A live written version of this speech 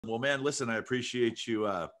Well, man, listen, I appreciate you,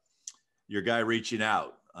 your guy reaching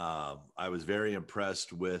out. I was very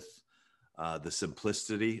impressed with the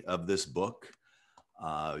simplicity of this book.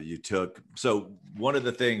 So one of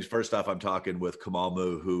the things, first off, I'm talking with Kamal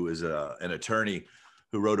Moo, who is an attorney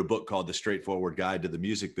who wrote a book called The Straightforward Guide to the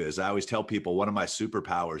Music Biz. I always tell people one of my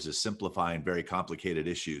superpowers is simplifying very complicated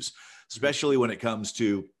issues, especially when it comes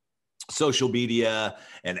to social media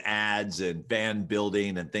and ads and fan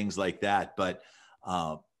building and things like that. But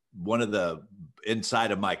one of the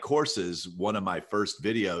inside of my courses, one of my first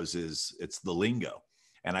videos it's the lingo.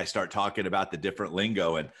 And I start talking about the different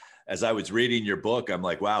lingo. And as I was reading your book, I'm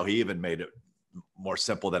like, wow, he even made it more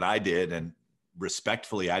simple than I did. And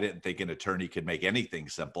respectfully, I didn't think an attorney could make anything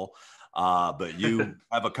simple. But you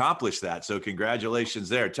have accomplished that. So congratulations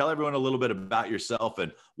there. Tell everyone a little bit about yourself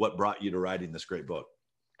and what brought you to writing this great book.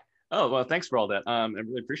 Oh, well, thanks for all that. I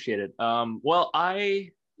really appreciate it.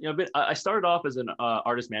 I started off as an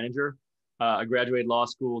artist manager. I graduated law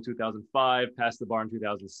school 2005, passed the bar in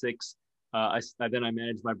 2006. Then I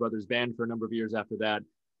managed my brother's band for a number of years after that.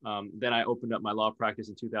 Then I opened up my law practice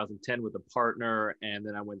in 2010 with a partner, and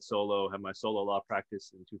then I went solo, had my solo law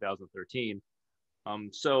practice in 2013.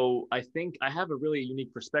 So I think I have a really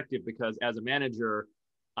unique perspective because as a manager,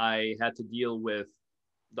 I had to deal with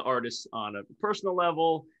the artists on a personal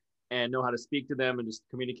level and know how to speak to them and just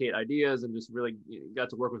communicate ideas and just really got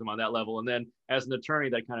to work with them on that level. And then as an attorney,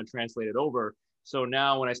 that kind of translated over. So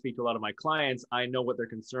now when I speak to a lot of my clients, I know what their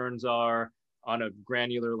concerns are on a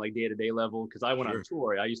granular, like day-to-day level. Cause I went on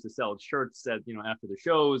tour. I used to sell shirts at, after the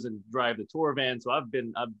shows and drive the tour van. So I've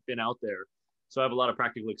been out there. So I have a lot of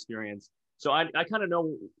practical experience. So I kind of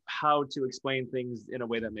know how to explain things in a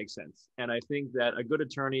way that makes sense. And I think that a good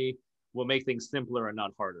attorney will make things simpler and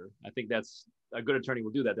not harder. I think that's a good attorney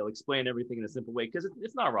will do that. They'll explain everything in a simple way because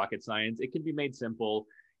it's not rocket science. It can be made simple.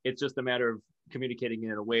 It's just a matter of communicating it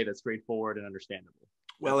in a way that's straightforward and understandable.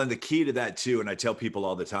 Well, and the key to that too, and I tell people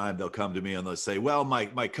all the time, they'll come to me and they'll say, well,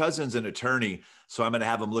 my cousin's an attorney, so I'm going to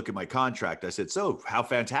have him look at my contract. I said, so how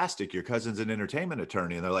fantastic, your cousin's an entertainment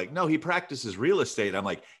attorney. And they're like, no, he practices real estate. I'm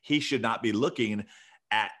like, he should not be looking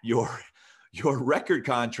at your record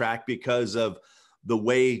contract because of the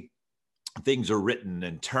way things are written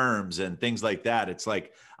and terms and things like that. It's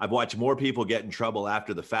like, I've watched more people get in trouble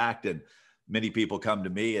after the fact. And many people come to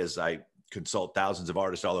me as I consult thousands of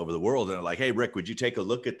artists all over the world. And they're like, hey, Rick, would you take a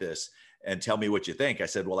look at this and tell me what you think? I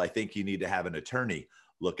said, well, I think you need to have an attorney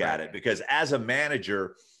look at it because as a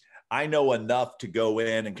manager, I know enough to go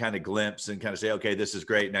in and kind of glimpse and kind of say, okay, this is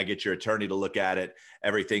great. Now get your attorney to look at it.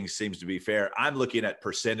 Everything seems to be fair. I'm looking at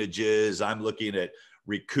percentages. I'm looking at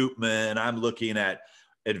recoupment. I'm looking at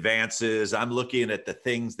advances. I'm looking at the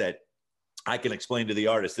things that I can explain to the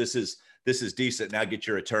artist. This is decent. Now get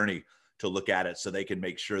your attorney to look at it so they can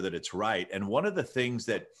make sure that it's right. And one of the things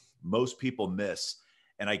that most people miss,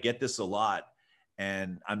 and I get this a lot,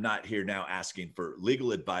 and I'm not here now asking for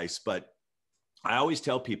legal advice, but I always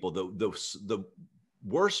tell people the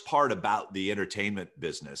worst part about the entertainment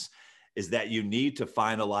business is that you need to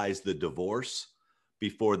finalize the divorce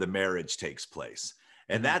before the marriage takes place.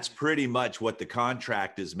 And that's pretty much what the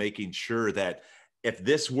contract is, making sure that if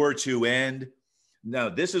this were to end, no,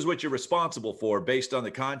 this is what you're responsible for based on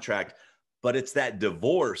the contract. But it's that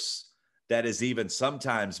divorce that is even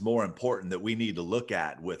sometimes more important that we need to look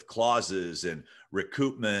at with clauses and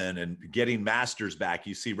recoupment and getting masters back.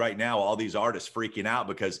 You see right now, all these artists freaking out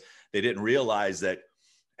because they didn't realize that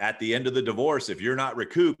at the end of the divorce, if you're not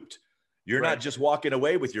recouped, you're not just walking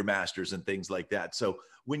away with your masters and things like that. So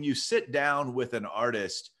when you sit down with an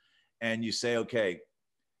artist and you say, okay,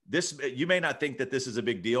 you may not think that this is a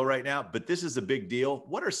big deal right now, but this is a big deal.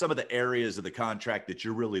 What are some of the areas of the contract that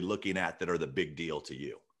you're really looking at that are the big deal to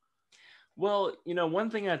you? Well,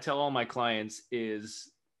 one thing I tell all my clients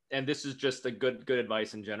is, and this is just a good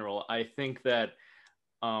advice in general. I think that,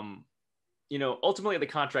 ultimately the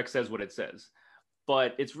contract says what it says,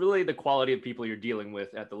 but it's really the quality of people you're dealing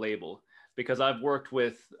with at the label. Because I've worked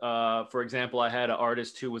with, for example, I had an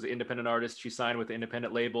artist who was an independent artist. She signed with an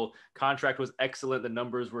independent label. Contract was excellent. The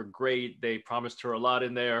numbers were great. They promised her a lot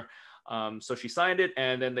in there. So she signed it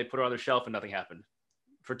and then they put her on the shelf and nothing happened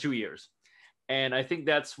for 2 years. And I think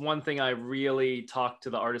that's one thing I really talk to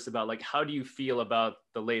the artist about. Like, how do you feel about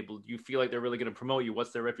the label? Do you feel like they're really going to promote you?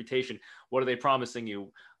 What's their reputation? What are they promising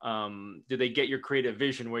you? Do they get your creative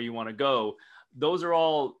vision where you want to go? Those are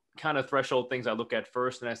all kind of threshold things I look at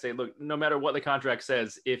first. And I say, look, no matter what the contract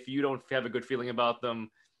says, if you don't have a good feeling about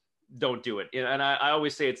them, don't do it. And I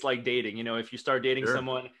always say it's like dating. If you start dating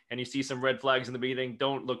someone and you see some red flags in the beginning,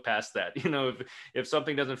 don't look past that. If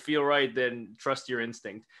something doesn't feel right, then trust your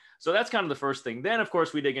instinct. So that's kind of the first thing. Then, of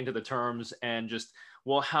course, we dig into the terms and just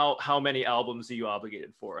well, how many albums are you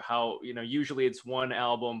obligated for? How, usually it's one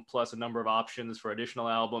album plus a number of options for additional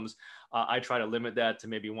albums. I try to limit that to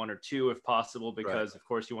maybe one or two if possible, because of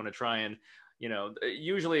course you want to try and,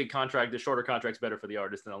 usually the shorter contract's better for the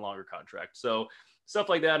artist than a longer contract. So stuff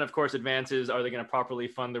like that. And of course, advances, are they going to properly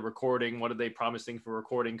fund the recording? What are they promising for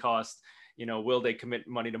recording costs? Will they commit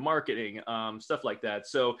money to marketing? Stuff like that.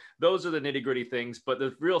 So those are the nitty gritty things. But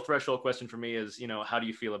the real threshold question for me is, how do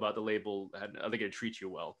you feel about the label? Are they going to treat you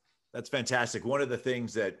well? That's fantastic. One of the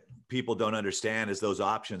things that people don't understand is those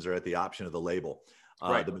options are at the option of the label.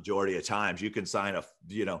 Right. The majority of times you can sign a,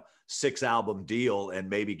 6-album deal and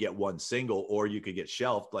maybe get one single, or you could get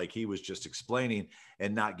shelved like he was just explaining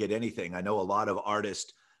and not get anything. I know a lot of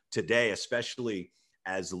artists today, especially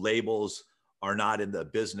as labels are not in the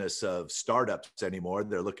business of startups anymore.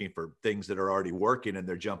 They're looking for things that are already working and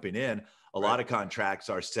they're jumping in. A lot of contracts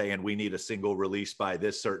are saying we need a single release by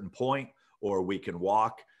this certain point, or we can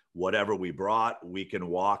walk whatever we brought, we can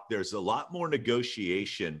walk. There's a lot more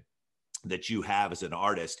negotiation that you have as an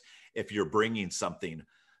artist if you're bringing something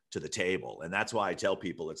to the table. And that's why I tell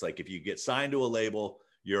people, it's like, if you get signed to a label,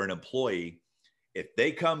 you're an employee. If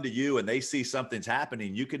they come to you and they see something's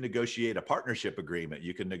happening, you can negotiate a partnership agreement.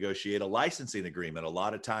 You can negotiate a licensing agreement. A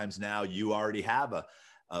lot of times now you already have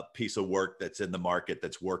a piece of work that's in the market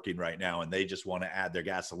that's working right now, and they just want to add their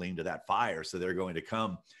gasoline to that fire. So they're going to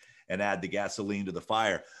come and add the gasoline to the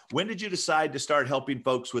fire. When did you decide to start helping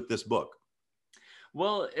folks with this book?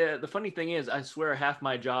 Well, the funny thing is, I swear half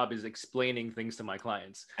my job is explaining things to my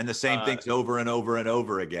clients. And the same things over and over and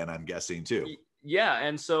over again, I'm guessing too. Yeah.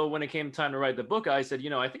 And so when it came time to write the book, I said,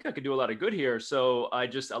 I think I could do a lot of good here. So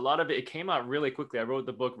a lot of it came out really quickly. I wrote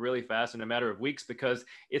the book really fast in a matter of weeks, because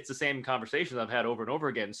it's the same conversations I've had over and over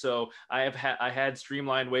again. So I had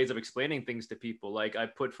streamlined ways of explaining things to people. Like I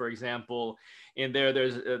put, for example, in there,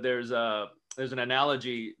 there's an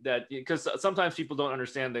analogy that, because sometimes people don't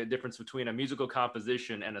understand the difference between a musical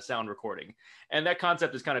composition and a sound recording. And that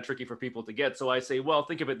concept is kind of tricky for people to get. So I say, well,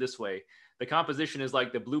 think of it this way. The composition is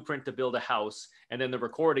like the blueprint to build a house, and then the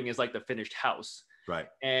recording is like the finished house. Right.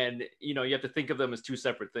 And, you have to think of them as two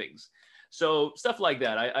separate things. So stuff like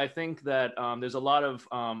that. I think that there's a lot of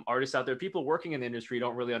artists out there, people working in the industry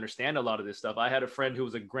don't really understand a lot of this stuff. I had a friend who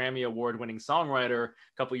was a Grammy award-winning songwriter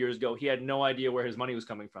a couple of years ago. He had no idea where his money was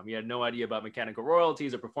coming from. He had no idea about mechanical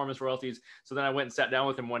royalties or performance royalties. So then I went and sat down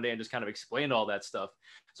with him one day and just kind of explained all that stuff.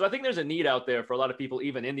 So I think there's a need out there for a lot of people,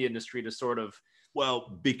 even in the industry, to sort of.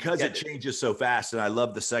 Well, because it changes so fast. And I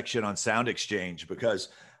love the section on sound exchange, because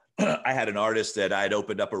I had an artist that I had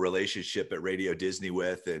opened up a relationship at Radio Disney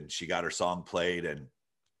with, and she got her song played and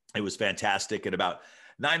it was fantastic. And about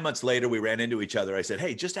 9 months later, we ran into each other. I said,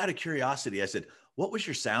 hey, just out of curiosity, I said, what was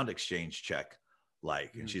your sound exchange check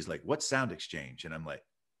like? And she's like, what's sound exchange? And I'm like,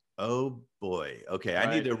 oh boy. Okay.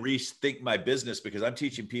 I need to rethink my business, because I'm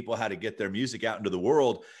teaching people how to get their music out into the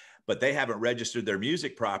world, but they haven't registered their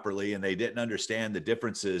music properly and they didn't understand the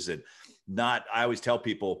differences. And I always tell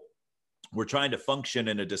people, we're trying to function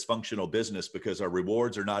in a dysfunctional business because our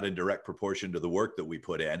rewards are not in direct proportion to the work that we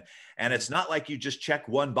put in. And it's not like you just check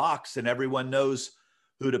one box and everyone knows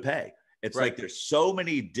who to pay. It's like there's so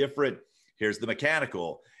many different, here's the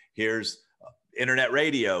mechanical, here's internet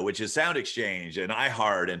radio, which is Sound Exchange and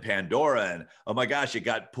iHeart and Pandora. And oh my gosh, it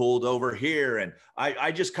got pulled over here. And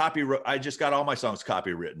I just got all my songs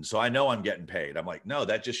copywritten. So I know I'm getting paid. I'm like, no,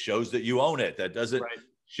 that just shows that you own it. That doesn't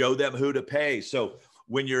show them who to pay. So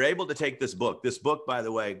when you're able to take this book, by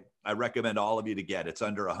the way, I recommend all of you to get. It's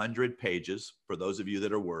under 100 pages for those of you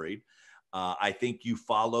that are worried. I think you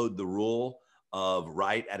followed the rule of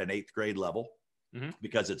write at an 8th grade level,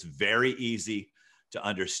 because it's very easy to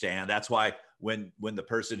understand. That's why when the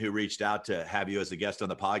person who reached out to have you as a guest on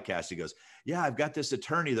the podcast, he goes, yeah, I've got this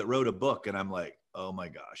attorney that wrote a book. And I'm like, oh my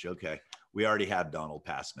gosh, okay. We already have Donald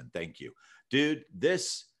Passman. Thank you. Dude,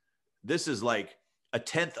 this is like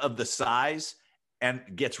 1/10 of the size and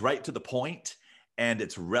gets right to the point, and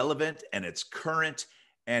it's relevant and it's current.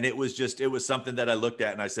 And it was something that I looked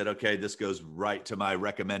at and I said, okay, this goes right to my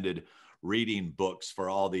recommended reading books for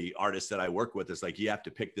all the artists that I work with. It's like, you have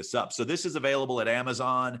to pick this up. So this is available at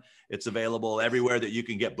Amazon. It's available everywhere that you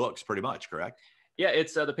can get books, pretty much, correct? Yeah,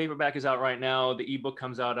 it's the paperback is out right now. The ebook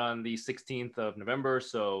comes out on the 16th of November.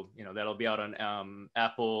 So, that'll be out on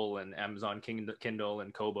Apple and Amazon Kindle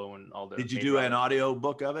and Kobo and all the. Did you do an audio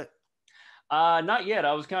book of it? Not yet.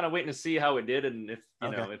 I was kind of waiting to see how it did. And if,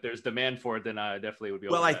 if there's demand for it, then I definitely would be.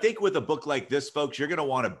 Well, I think with a book like this, folks, you're going to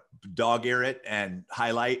want to dog ear it and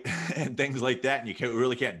highlight and things like that. And you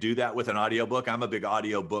really can't do that with an audiobook. I'm a big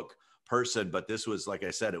audiobook person, but this was, like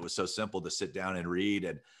I said, it was so simple to sit down and read.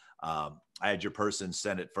 And I had your person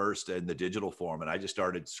send it first in the digital form, and I just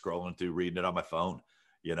started scrolling through, reading it on my phone.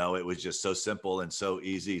 You know, it was just so simple and so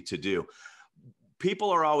easy to do. People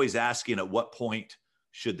are always asking, at what point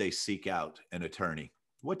should they seek out an attorney?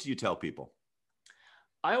 What do you tell people?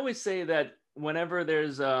 I always say that whenever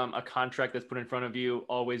there's a contract that's put in front of you,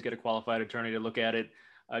 always get a qualified attorney to look at it.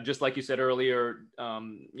 Just like you said earlier,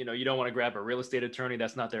 you don't want to grab a real estate attorney.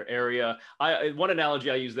 That's not their area. One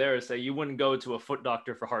analogy I use there is say you wouldn't go to a foot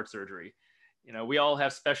doctor for heart surgery. We all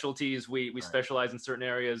have specialties. We Right. specialize in certain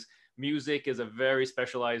areas. Music is a very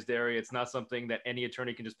specialized area. It's not something that any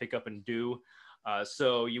attorney can just pick up and do.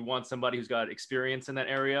 So you want somebody who's got experience in that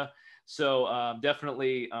area. So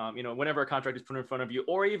definitely, whenever a contract is put in front of you,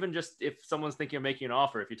 or even just if someone's thinking of making an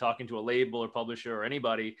offer, if you're talking to a label or publisher or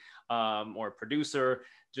anybody or a producer,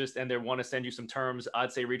 and they want to send you some terms,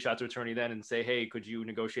 I'd say reach out to an attorney then and say, hey, could you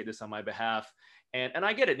negotiate this on my behalf? And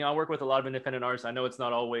I get it. I work with a lot of independent artists. I know it's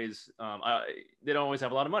not always, they don't always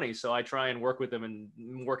have a lot of money. So I try and work with them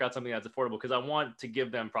and work out something that's affordable because I want to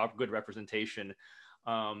give them good representation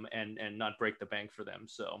and not break the bank for them.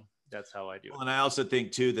 So that's how I do it. Well, and I also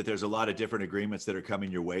think too that there's a lot of different agreements that are coming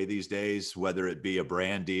your way these days, whether it be a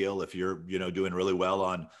brand deal. If you're, doing really well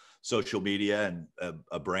on social media and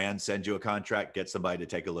a brand sends you a contract, get somebody to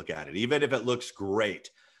take a look at it. Even if it looks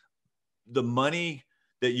great, the money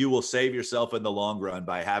that you will save yourself in the long run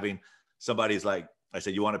by having somebody's like, I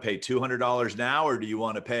said, you want to pay $200 now, or do you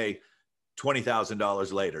want to pay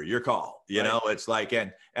 $20,000 later? Your call. It's like,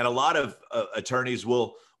 and a lot of attorneys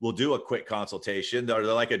will do a quick consultation. They're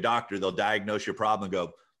like a doctor. They'll diagnose your problem and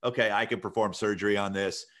go, okay, I can perform surgery on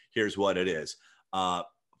this. Here's what it is.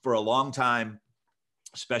 For a long time,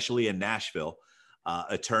 especially in Nashville,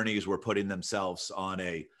 attorneys were putting themselves on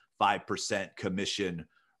a 5% commission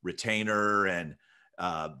retainer, and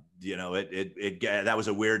that was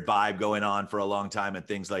a weird vibe going on for a long time and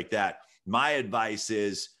things like that. My advice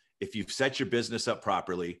is, if you've set your business up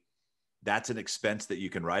properly, that's an expense that you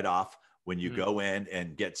can write off when you go in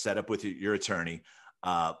and get set up with your attorney.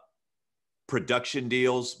 Production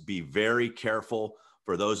deals, be very careful.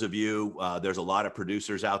 For those of you, there's a lot of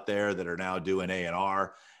producers out there that are now doing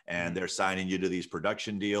A&R, and they're signing you to these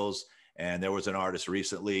production deals. And there was an artist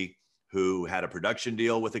recently who had a production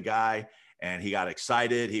deal with a guy, and he got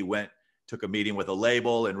excited. He took a meeting with a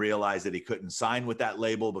label and realized that he couldn't sign with that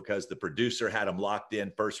label because the producer had him locked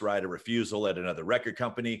in first right of refusal at another record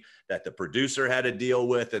company that the producer had to deal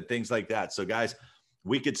with, and things like that. So guys,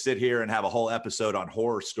 we could sit here and have a whole episode on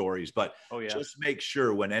horror stories, but just make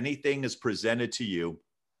sure when anything is presented to you,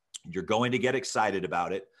 you're going to get excited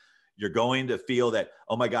about it. You're going to feel that,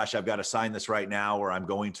 oh my gosh, I've got to sign this right now, or I'm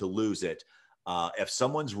going to lose it. If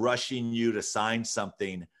someone's rushing you to sign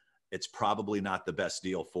something, it's probably not the best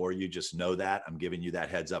deal for you. Just know that. I'm giving you that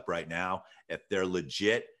heads up right now. If they're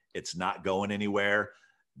legit, it's not going anywhere.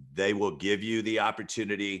 They will give you the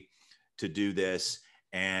opportunity to do this.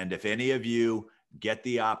 And if any of you get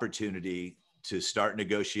the opportunity to start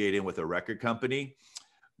negotiating with a record company,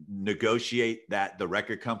 negotiate that the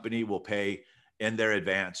record company will pay in their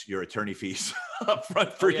advance your attorney fees up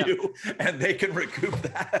front for you, and they can recoup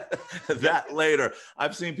that later.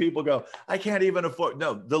 I've seen people go, I can't even afford.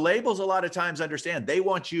 No, the labels a lot of times understand they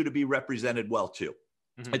want you to be represented well too.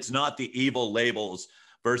 It's not the evil labels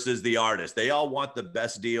versus the artist. They all want the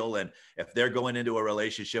best deal. And if they're going into a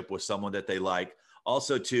relationship with someone that they like,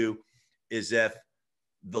 also too, is if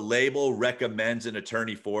the label recommends an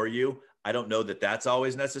attorney for you, I don't know that that's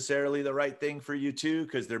always necessarily the right thing for you too,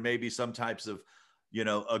 because there may be some types of,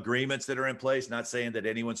 agreements that are in place. Not saying that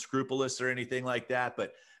anyone's scrupulous or anything like that,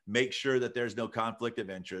 but make sure that there's no conflict of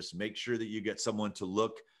interest. Make sure that you get someone to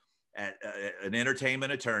look at an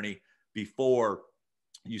entertainment attorney before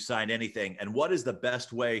you sign anything. And what is the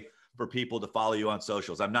best way for people to follow you on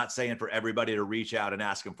socials? I'm not saying for everybody to reach out and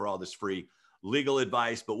ask them for all this free legal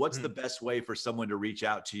advice, but what's the best way for someone to reach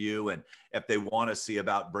out to you? And if they want to see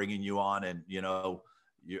about bringing you on and,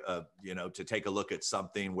 to take a look at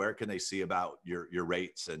something, where can they see about your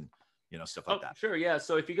rates and, stuff like that? Sure. Yeah.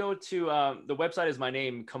 So if you go to the website is my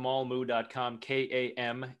name, kamalmoo.com,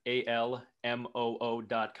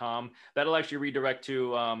 KAMALMOO.com. That'll actually redirect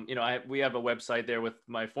to, we have a website there with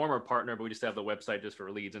my former partner, but we just have the website just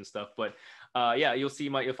for leads and stuff. But you'll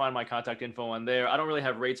find my contact info on there. I don't really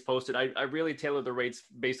have rates posted. I really tailor the rates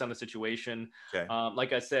based on the situation. Okay.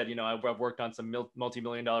 Like I said, I've worked on some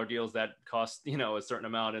multi-million-dollar deals that cost, a certain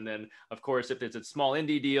amount. And then of course, if it's a small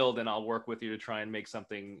indie deal, then I'll work with you to try and make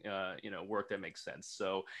something, work that makes sense.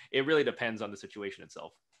 So it really depends on the situation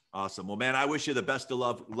itself. Awesome. Well, man, I wish you the best of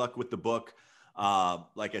luck with the book.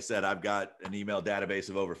 Like I said, I've got an email database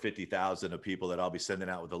of over 50,000 of people that I'll be sending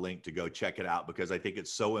out with a link to go check it out, because I think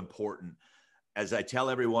it's so important. As I tell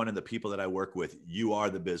everyone and the people that I work with, you are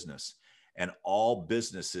the business, and all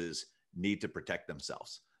businesses need to protect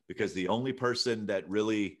themselves, because the only person that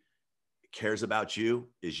really cares about you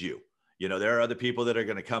is you. You know, there are other people that are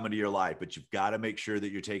going to come into your life, but you've got to make sure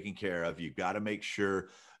that you're taken care of. You've got to make sure,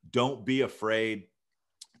 don't be afraid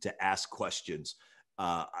to ask questions.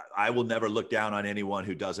 I will never look down on anyone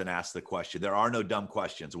who doesn't ask the question. There are no dumb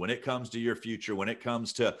questions. When it comes to your future, when it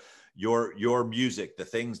comes to your music, the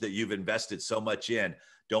things that you've invested so much in,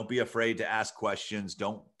 don't be afraid to ask questions.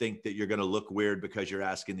 Don't think that you're going to look weird because you're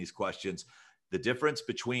asking these questions. The difference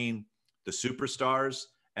between the superstars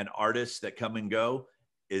and artists that come and go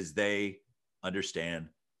is they understand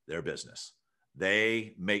their business.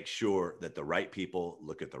 They make sure that the right people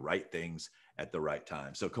look at the right things at the right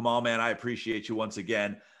time. So Kamal, man, I appreciate you once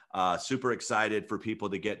again. Super excited for people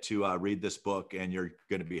to get to read this book, and you're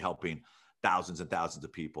going to be helping thousands and thousands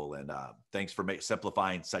of people. And thanks for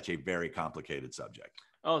simplifying such a very complicated subject.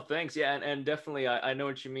 Oh, thanks. Yeah. And definitely, I know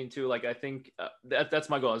what you mean too. Like, I think that's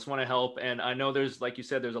my goal. I just want to help. And I know there's, like you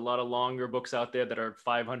said, there's a lot of longer books out there that are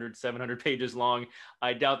 500, 700 pages long.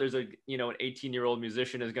 I doubt there's an 18-year-old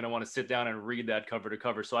musician is going to want to sit down and read that cover to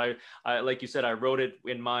cover. So I, like you said, I wrote it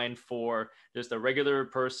in mind for just a regular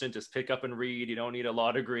person, just pick up and read. You don't need a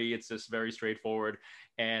law degree. It's just very straightforward.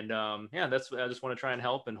 And yeah, I just want to try and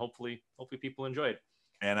help, and hopefully people enjoy it.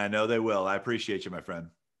 And I know they will. I appreciate you, my friend.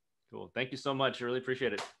 Cool. Thank you so much. I really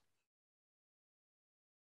appreciate it.